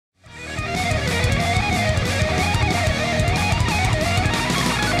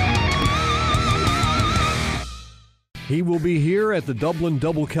He will be here at the Dublin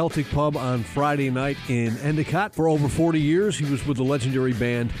Double Celtic Pub on Friday night in Endicott. For over 40 years, he was with the legendary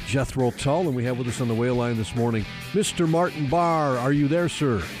band Jethro Tull, and we have with us on the whale line this morning Mr. Martin Barre. Are you there,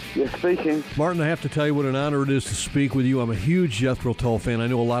 sir? Yes, speaking. Martin, I have to tell you what an honor it is to speak with you. I'm a huge Jethro Tull fan. I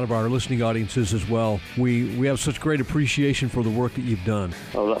know a lot of our listening audiences as well. We have such great appreciation for the work that you've done.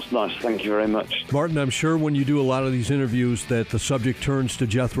 Oh, that's nice. Thank you very much. Martin, I'm sure when you do a lot of these interviews that the subject turns to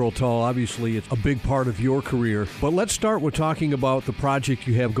Jethro Tull. Obviously, it's a big part of your career. But let's start with talking about the project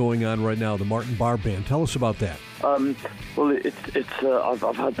you have going on right now, the Martin Barre Band. Tell us about that. Well,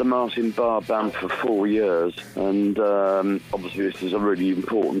 I've had the Martin Barre Band for 4 years, and obviously this is a really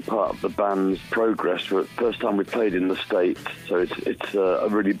important part of the band's progress. For the first time we played in the States, so it's a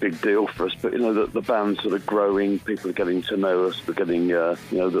really big deal for us. But the band's sort of growing. People are getting to know us. We're getting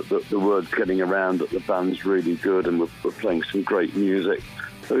the word's getting around that the band's really good, and we're playing some great music.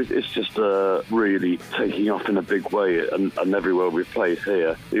 So it's just really taking off in a big way, and everywhere we've played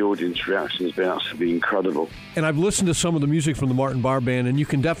here, the audience reaction has been absolutely incredible. And I've listened to some of the music from the Martin Barre Band, and you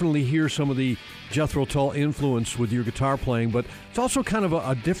can definitely hear some of the Jethro Tull influence with your guitar playing, but it's also kind of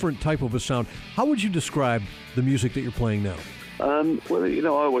a different type of a sound. How would you describe the music that you're playing now? Well, I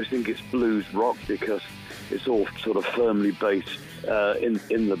always think it's blues rock because it's all sort of firmly based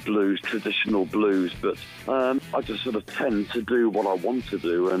in the blues, traditional blues, but I just sort of tend to do what I want to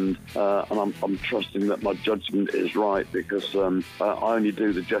do, and I'm trusting that my judgment is right, because I only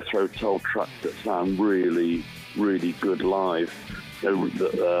do the Jethro Tull tracks that sound really, really good live, and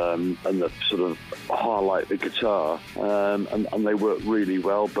that sort of highlight the guitar, and they work really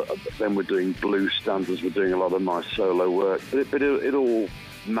well. But then we're doing blues standards, we're doing a lot of my solo work, but it all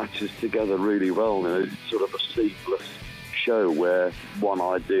matches together really well. It's sort of a seamless show where one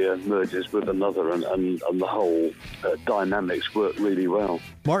idea merges with another, and the whole dynamics work really well.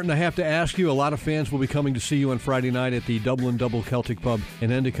 Martin, I have to ask you, a lot of fans will be coming to see you on Friday night at the Dublin Double Celtic Pub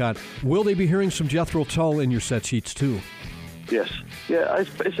in Endicott. Will they be hearing some Jethro Tull in your set sheets too? Yes. Yeah,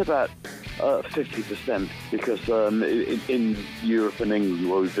 it's about 50%, because in Europe and England,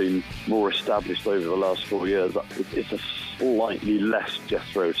 where we've been more established over the last 4 years, it's a slightly less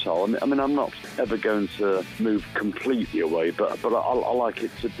Jethro Tull. I mean, I'm not ever going to move completely away, but I like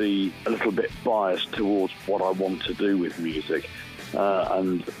it to be a little bit biased towards what I want to do with music,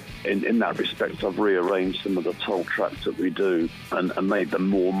 and in that respect, I've rearranged some of the Tull tracks that we do and made them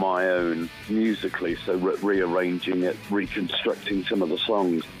more my own musically, so rearranging it, reconstructing some of the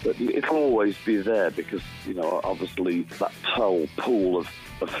songs. But it'll always be there, because, obviously that Tull pool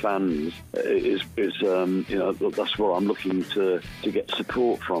of fans is that's where I'm looking to get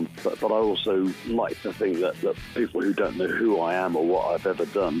support from. But I also like to think that people who don't know who I am or what I've ever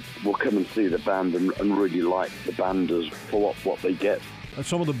done will come and see the band and really like the band as for what they get.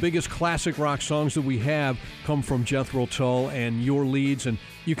 Some of the biggest classic rock songs that we have come from Jethro Tull and your leads, and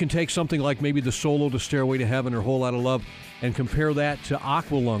you can take something like maybe the solo to Stairway to Heaven or Whole Lotta Love and compare that to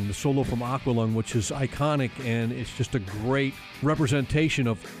Aqualung, the solo from Aqualung, which is iconic, and it's just a great representation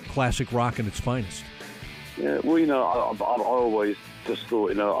of classic rock in its finest. Yeah, well, I've always just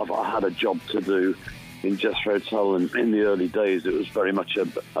thought, I had a job to do in Jethro Tull, and in the early days it was very much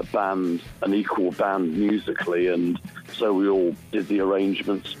a band, an equal band musically, and so we all did the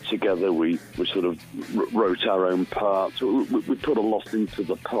arrangements together. We sort of wrote our own parts. We put a lot into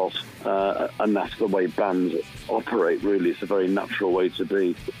the pot, and that's the way bands operate, really. It's a very natural way to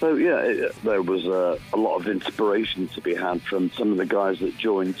be. So yeah, there was a lot of inspiration to be had from some of the guys that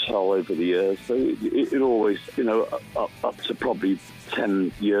joined Tull over the years. So it always, up to probably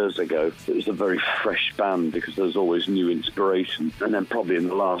 10 years ago, it was a very fresh band, because there's always new inspiration. And then probably in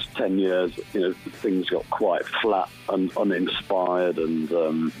the last 10 years, things got quite flat and uninspired, and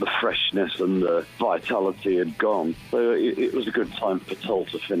the freshness and the vitality had gone. So it was a good time for Tull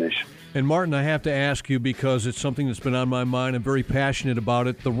to finish. And Martin, I have to ask you, because it's something that's been on my mind. I'm very passionate about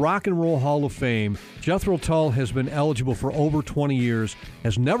it. The Rock and Roll Hall of Fame. Jethro Tull has been eligible for over 20 years,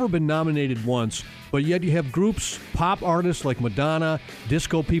 has never been nominated once, but yet you have groups, pop artists like Madonna,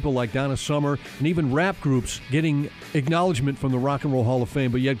 disco people like Donna Summer, and even rap groups getting acknowledgement from the Rock and Roll Hall of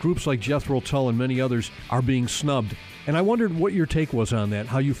Fame, but yet groups like Jethro Tull and many others are being snubbed. And I wondered what your take was on that,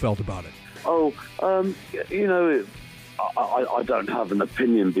 how you felt about it. I don't have an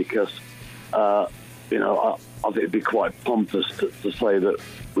opinion, because I think it'd be quite pompous to say that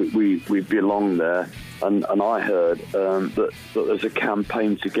we belong there. And I heard that there's a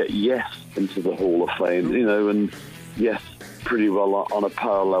campaign to get Yes into the Hall of Fame, and Yes pretty well on a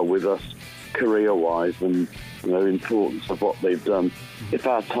parallel with us career-wise, and importance of what they've done. if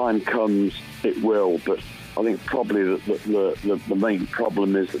our time comes, it will. But I think probably the main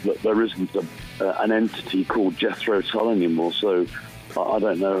problem is that there isn't an entity called Jethro Tull anymore. So I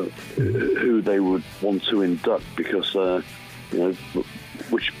don't know who they would want to induct, because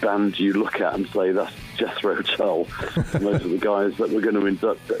which band do you look at and say that's Jethro Tull? And those are the guys that we're going to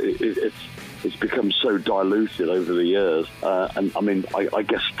induct. It's become so diluted over the years, and I mean, I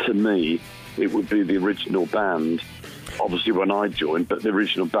guess to me, it would be the original band. Obviously, when I joined, but the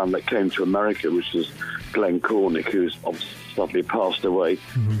original band that came to America, which was Glenn Cornick, who's obviously sadly passed away,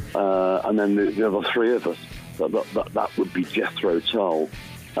 and then the other three of us. That would be Jethro Tull,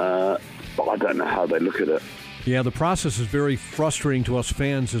 but I don't know how they look at it. Yeah, the process is very frustrating to us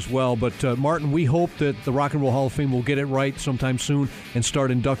fans as well. But, Martin, we hope that the Rock and Roll Hall of Fame will get it right sometime soon and start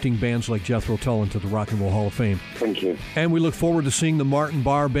inducting bands like Jethro Tull into the Rock and Roll Hall of Fame. Thank you. And we look forward to seeing the Martin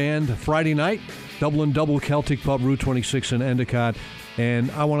Barre Band Friday night, Dublin Double Celtic Pub, Route 26 in Endicott. And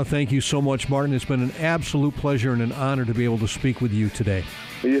I want to thank you so much, Martin. It's been an absolute pleasure and an honor to be able to speak with you today.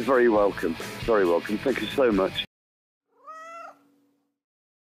 You're very welcome. Very welcome. Thank you so much.